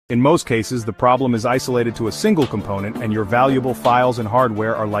In most cases, the problem is isolated to a single component and your valuable files and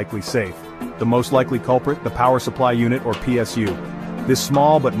hardware are likely safe. The most likely culprit, the power supply unit or PSU. This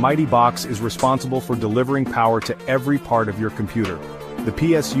small but mighty box is responsible for delivering power to every part of your computer. The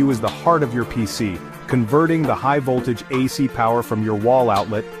PSU is the heart of your PC, converting the high-voltage AC power from your wall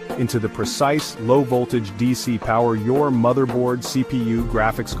outlet into the precise, low-voltage DC power your motherboard, CPU,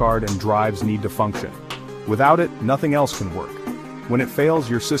 graphics card, and drives need to function. Without it, nothing else can work. When it fails,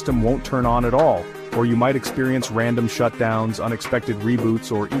 your system won't turn on at all, or you might experience random shutdowns, unexpected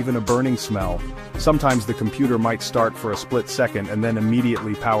reboots, or even a burning smell. Sometimes the computer might start for a split second and then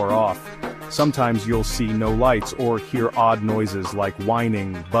immediately power off. Sometimes you'll see no lights or hear odd noises like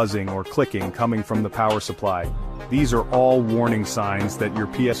whining, buzzing, or clicking coming from the power supply. These are all warning signs that your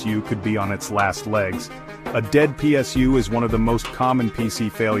PSU could be on its last legs. A dead PSU is one of the most common PC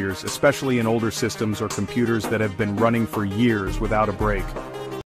failures, especially in older systems or computers that have been running for years without a break.